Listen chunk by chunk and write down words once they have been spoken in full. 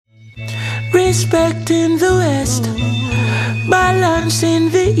Respect in the west, balance in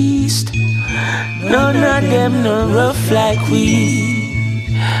the east. None of them no rough like we,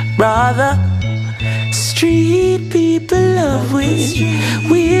 brother. Street people love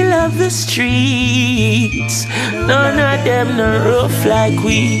we love the streets. None of them no rough like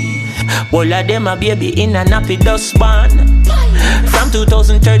we. All of them a baby in a nappy dust band. From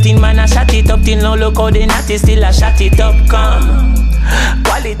 2013 man I shot it up till now look how they natty still I shot it up come.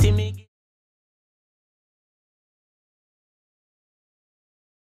 Quality me.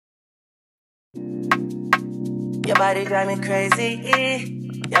 Your body drive me crazy.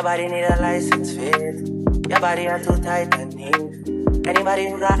 Your body need a license fit. Your body are too tight and neat. Anybody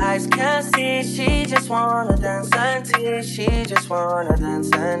who got eyes can't see. She just wanna dance and tease. She just wanna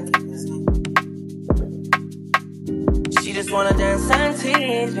dance and tease me. She just wanna dance and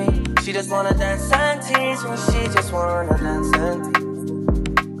tease me. She just wanna dance and tease me. She just wanna dance and tease me.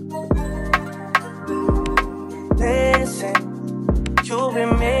 Listen, you've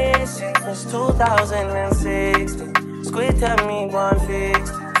been missing since 2016. Squid at me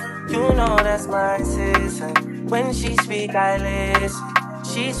 150. You know that's my sister. When she speak, I listen.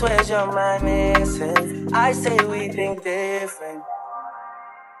 She swears you're my missing. I say we think different.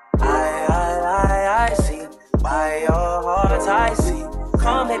 I see. By your heart, I see.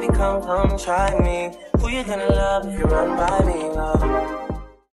 Come, baby, come, try me. Who you gonna love if you run by me, love?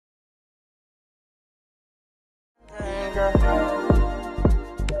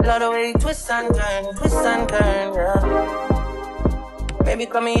 Love the way you twist and turn, yeah. Baby,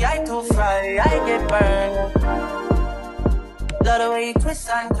 come me, I too fry, I get burned. Love the way you twist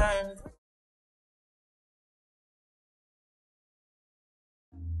and turn.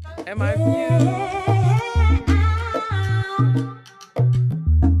 Am I you?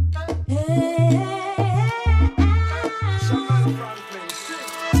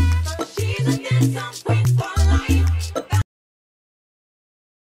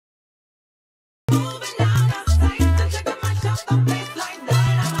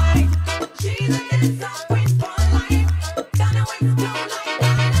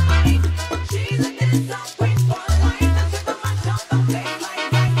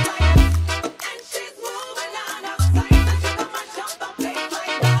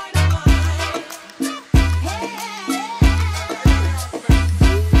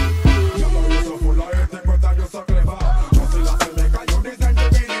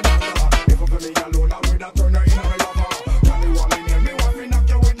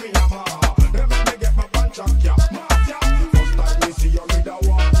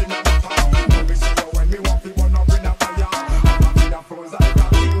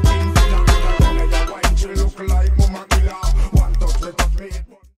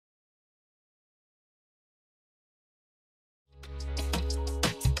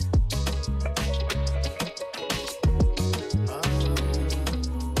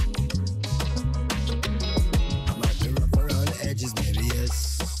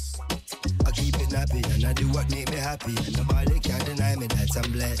 And I do what make me happy, and nobody can deny me that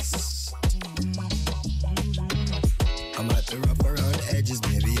I'm blessed. I'm at the rough around the edges,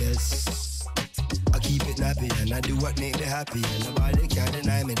 baby, yes. I keep it nappy, and I do what make me happy, and nobody can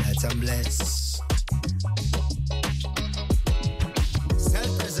deny me that I'm blessed.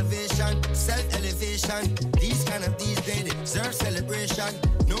 Self-preservation, self-elevation, these days deserve celebration.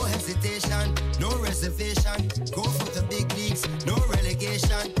 No hesitation, no reservation. Go for the big leagues, no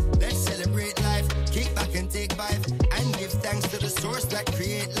relegation. Let's celebrate life, kick back and take 5, and give thanks to the source that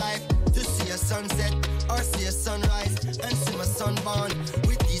create life. To see a sunset or see a sunrise, and see my son born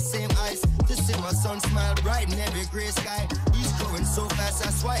with these same eyes. To see my son smile bright in every gray sky. He's growing so fast,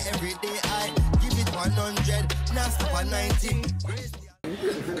 that's why every day I give it 100, now stop at 90.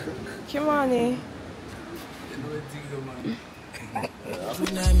 Kimani.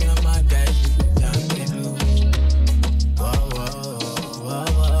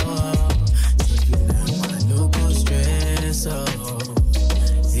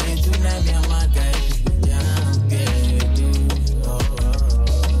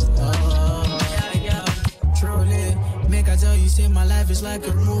 Make I tell you, say my life is like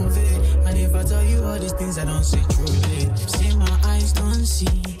a movie. And if I tell you all these things, I don't say truly. Say my eyes don't see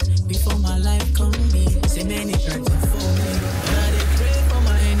before my life come me. Say many try to fall me, and I dey pray for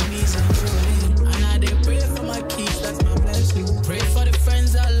my enemies and truly. And I dey pray for my kids, that's my blessing. Pray for the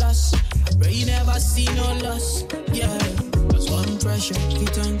friends I lost. I pray you never see no loss. Yeah, cause one pressure,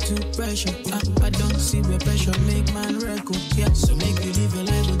 it turn to pressure. I don't see where pressure make man record. Yeah, so make you live your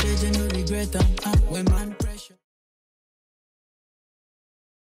life with there's no regret. When man pressure.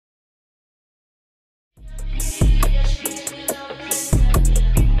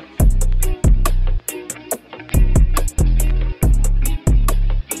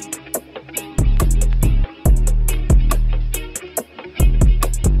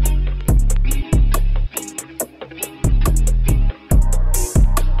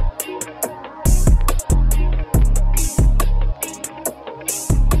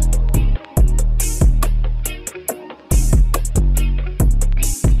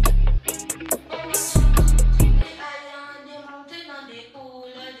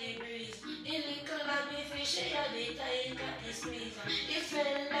 It felt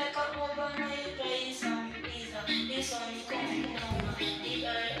like a overnight place on pizza. The sun coming over, the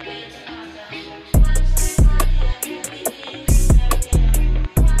earth gets hotter. Once everybody I can believe in the winner.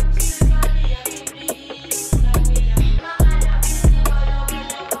 Once everybody I can believe in the winner. My mother is the mother when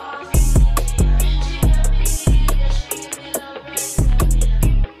I walk in the winner. She let me see that she give me love right in the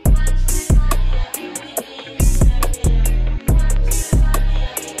winner. Once everybody I can believe in the winner. Once everybody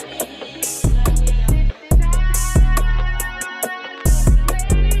I can believe in the winner.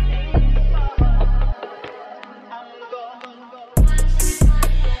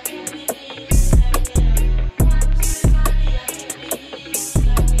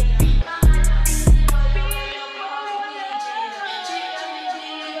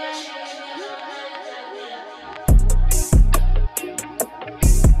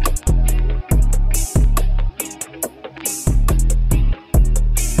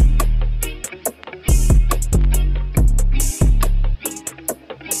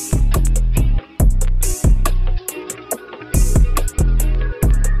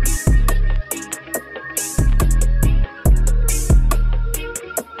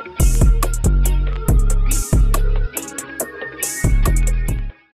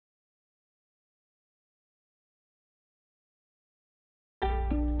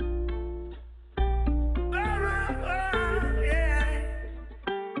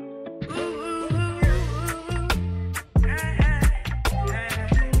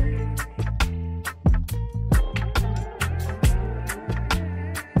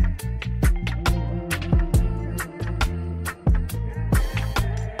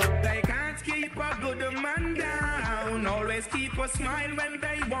 Keep a smile when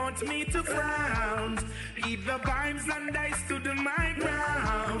they want me to frown. Keep the vibes and I stood my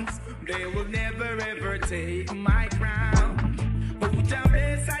ground. They will never ever take my crown. Who down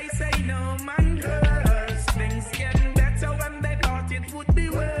this I say no man curse. Things getting better when they thought it would be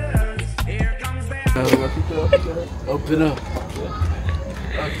worse. Here comes the Open up.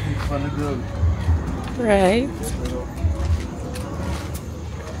 I'll keep on the ground. Right.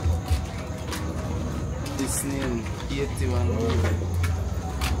 This name 81.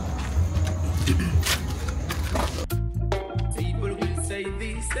 People will say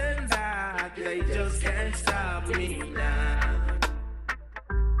this and that, they just can't stop me now.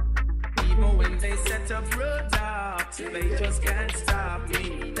 Even when they set up roadblocks, they just can't stop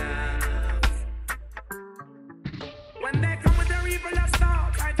me now. When they come with their evil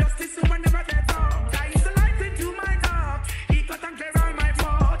assault, I just listen whenever they talk. I used to light into my talk, he cut and clear all my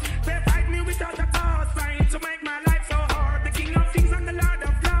fault. They fight me without a cause, trying to make my life so hard. The King of Kings and the Lord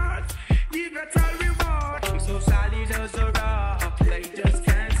of Lords, give it all reward. I'm so solid as a rock, they just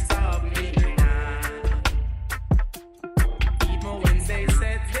can't stop me now. Even when they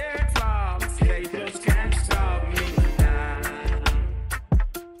set their traps, they just can't stop me now.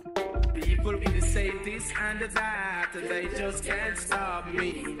 People will say this and that, they just can't stop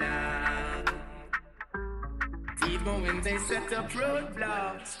me now. Even when they set up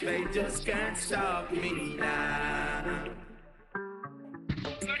roadblocks, they just can't stop me now.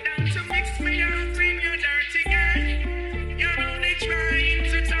 So don't you mix me up in your dirty game. You're only trying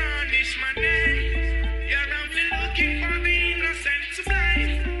to tarnish my name. You're only looking for the innocent to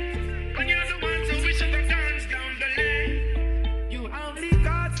blame. When you're the ones who wish the guns down the lane. You only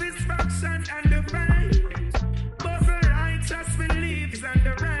cause destruction and the pain. But the righteous believes and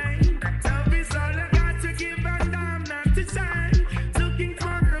the rain. Love is all I got to give and I'm not to shine. Looking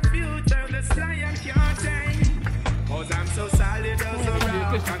for the future, the sly and can't change. Cause I'm so solid as a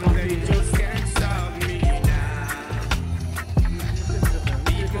rock and they just can't stop me now.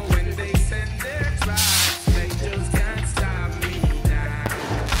 Even when they send their traps, they just can't stop me now.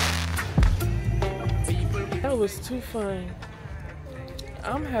 People That was too fun.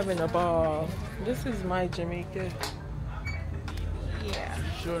 I'm having a ball. This is my Jamaica. Yeah.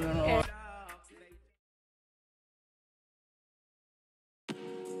 Sure enough.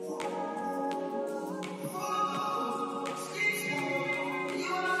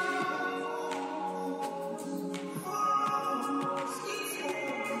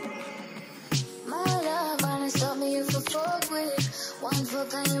 My love, wanna stop me if you fuck with it. One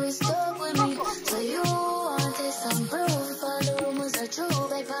fuck and you will stop with me. So you want to take some proof. If all the rumors are true,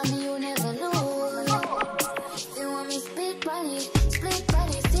 babe, on me you never know. You want me spit on it, split on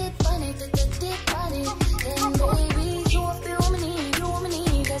it, sit on it, take a dip on it. Then baby, you will feel me,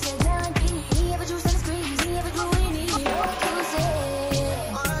 cause you're not me. Ever juice and squeeze, ever do any. What you say?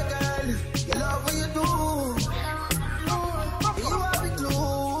 My girl, you love what you do. You are the glue.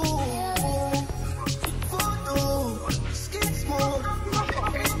 Photo, skin smooth.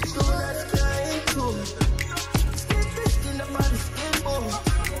 So let's fly cool.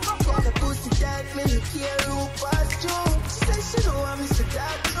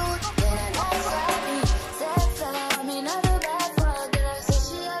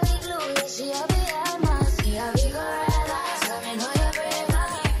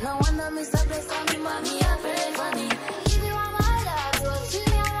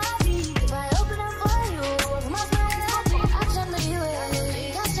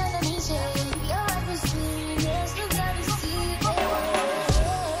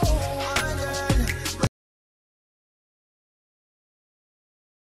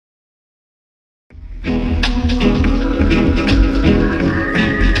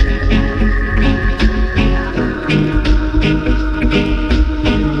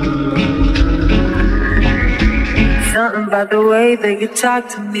 about the way that you talk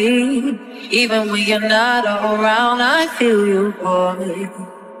to me. Even when you're not around, I feel you, boy.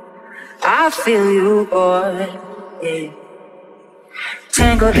 I feel you, boy. Yeah.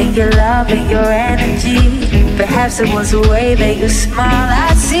 Tangled in your love and your energy. Perhaps it was the way that you smile.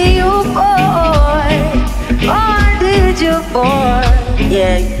 I see you, boy. Oh, I did you, boy.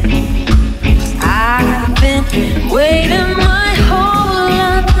 Yeah. I've been waiting my whole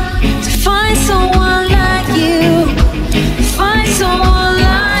life to find someone like you. Find someone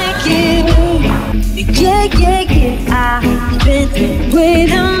like you. Yeah, yeah, yeah. I've been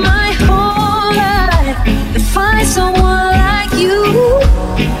waiting my whole life to find someone like you.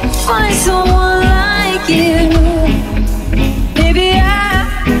 Find someone like you. Baby, I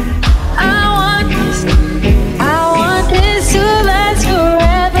want this to last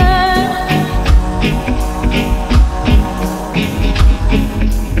forever.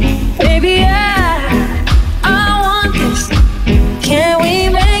 Baby, I want this. Can we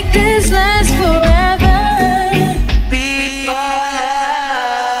make this last forever?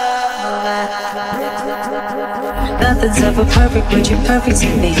 Nothing's ever perfect, but you're perfect to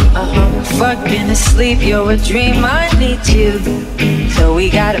me. Fucking asleep, you're a dream, I need you. So we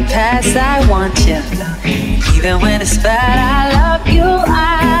got a past, I want you. Even when it's bad, I love you.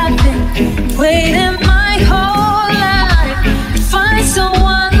 I've been waiting my whole life to find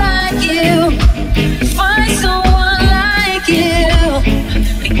someone like you. Find someone like you.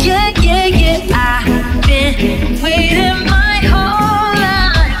 Yeah, yeah, yeah. I've been waiting my whole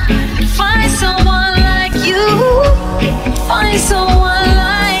life to find someone like you. Find someone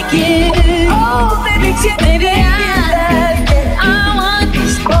like you. Oh, baby, baby, I want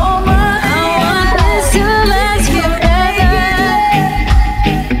this moment. I want this to last forever.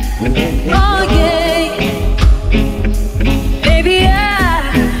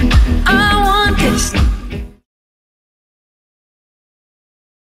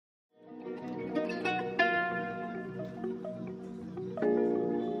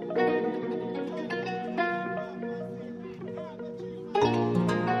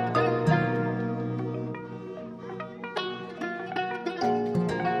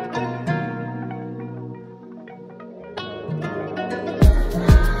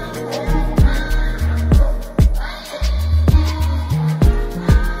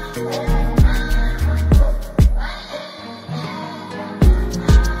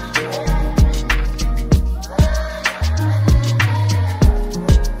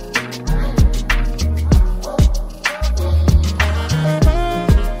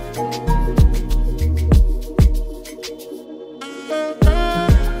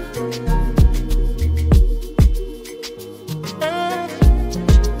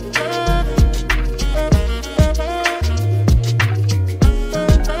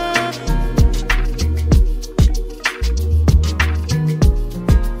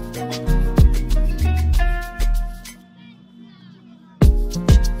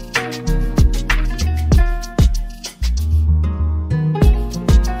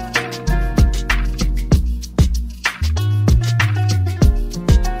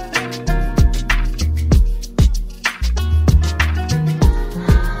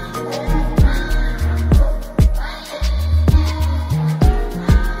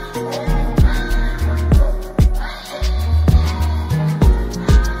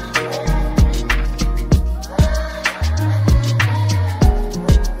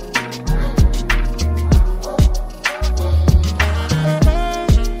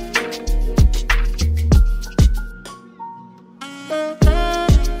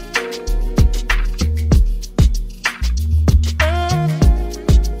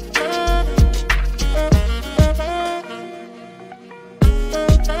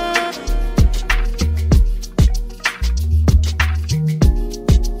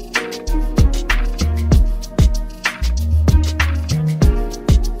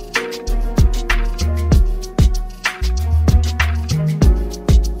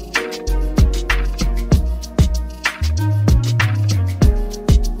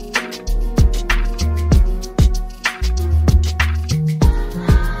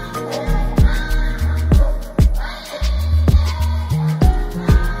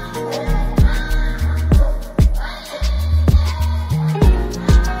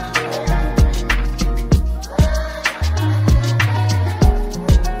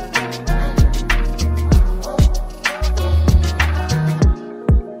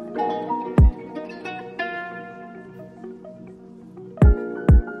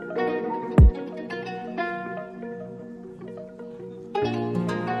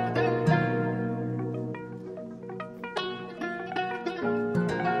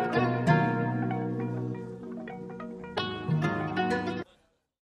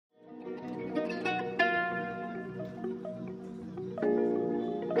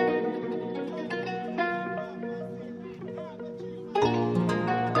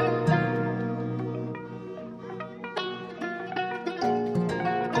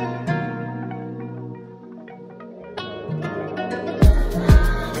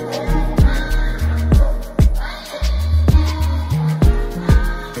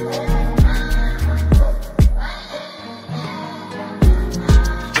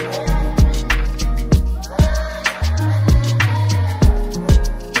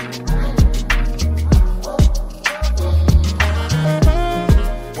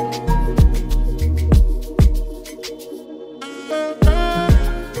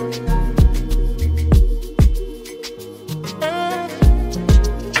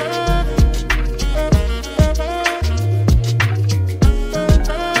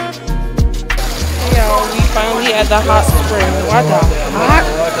 at the hot spring. What the hot?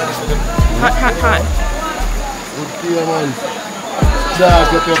 Hot. Good day, man.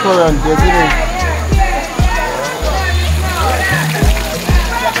 Yeah, get your current, get it.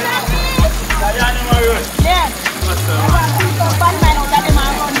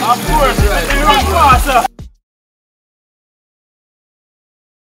 Of course, they run faster.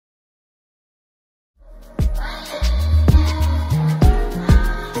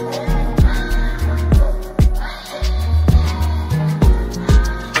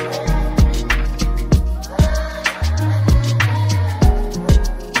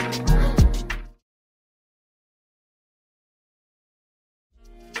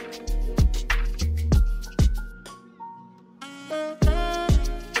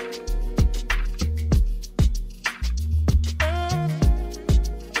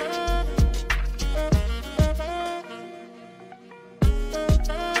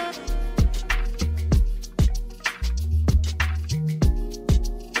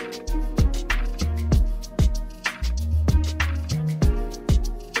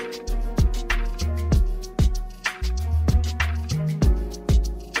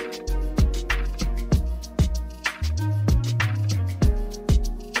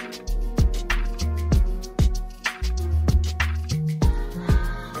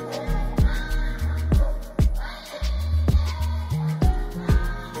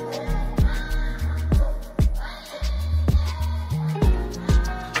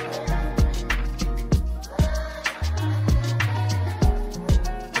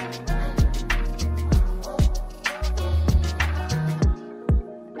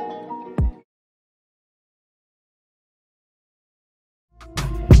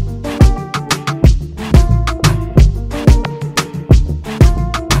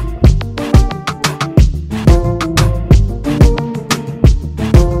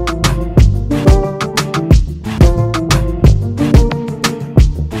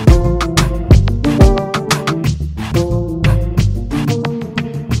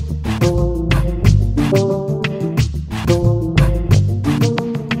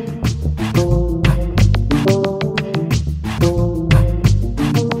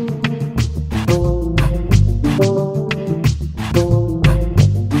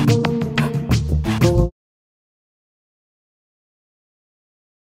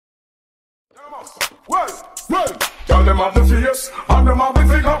 Well, tell them of the fierce, and them of the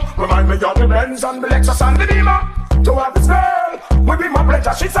figure. Remind me of the Benz and the Lexus and the Beamer. To have this girl, will be my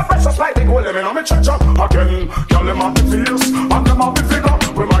pleasure. She's a precious like the gold living on me treasure. Again, tell them of the fierce, and them of the figure.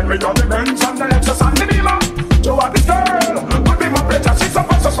 Remind me of the Benz and the Lexus and the Beamer. To have this girl, will be my pleasure. She's a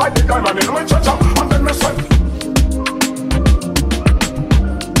precious like the diamond in my treasure. And then me say,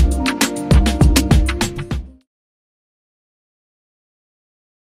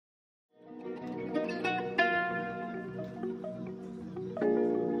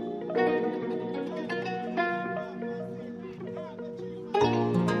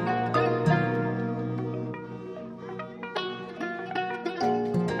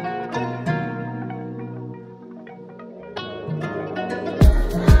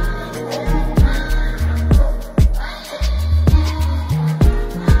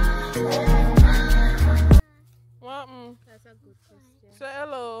 That's a good question. Say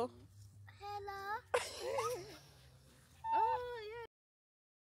hello. Hello.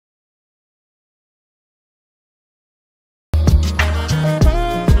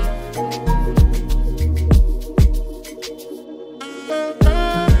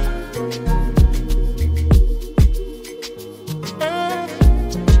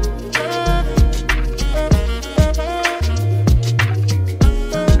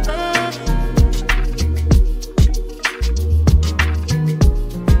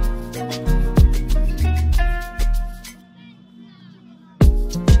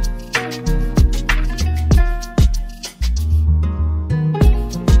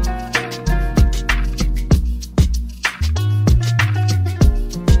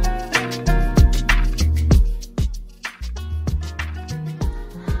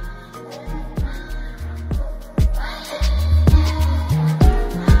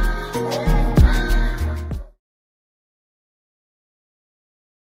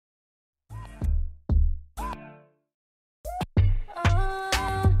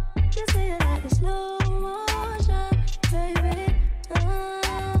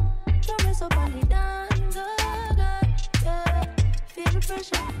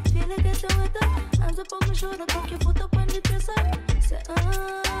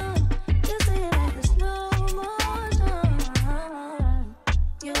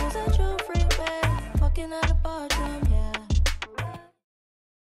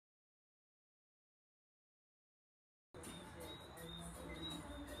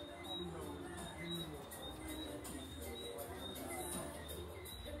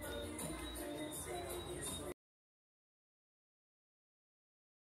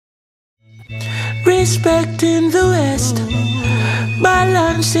 Respect in the West,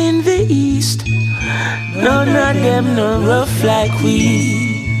 balance in the East. None of them no rough like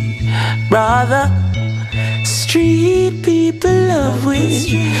we, brother. Street people love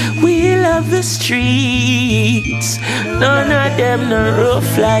we love the streets. None of them no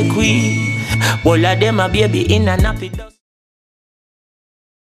rough like we. All of them a baby in a nappy dust.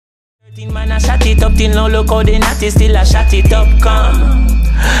 13 man a shot it up till now look how they natty still a shot it up come.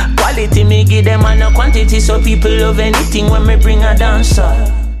 Quality me give them and no quantity, so people love anything when me bring a dancer.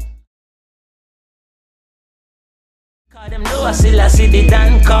 Call them know I still a see the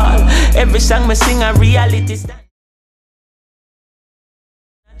dan call. Every song me sing a reality stand.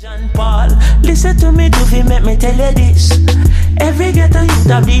 John Paul, listen to me to make me tell you this. Every ghetto youth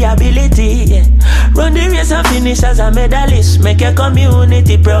have the ability, yeah. Run the race and finish as a medalist. Make your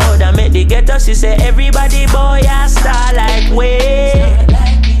community proud and make the ghetto see say everybody boy a star like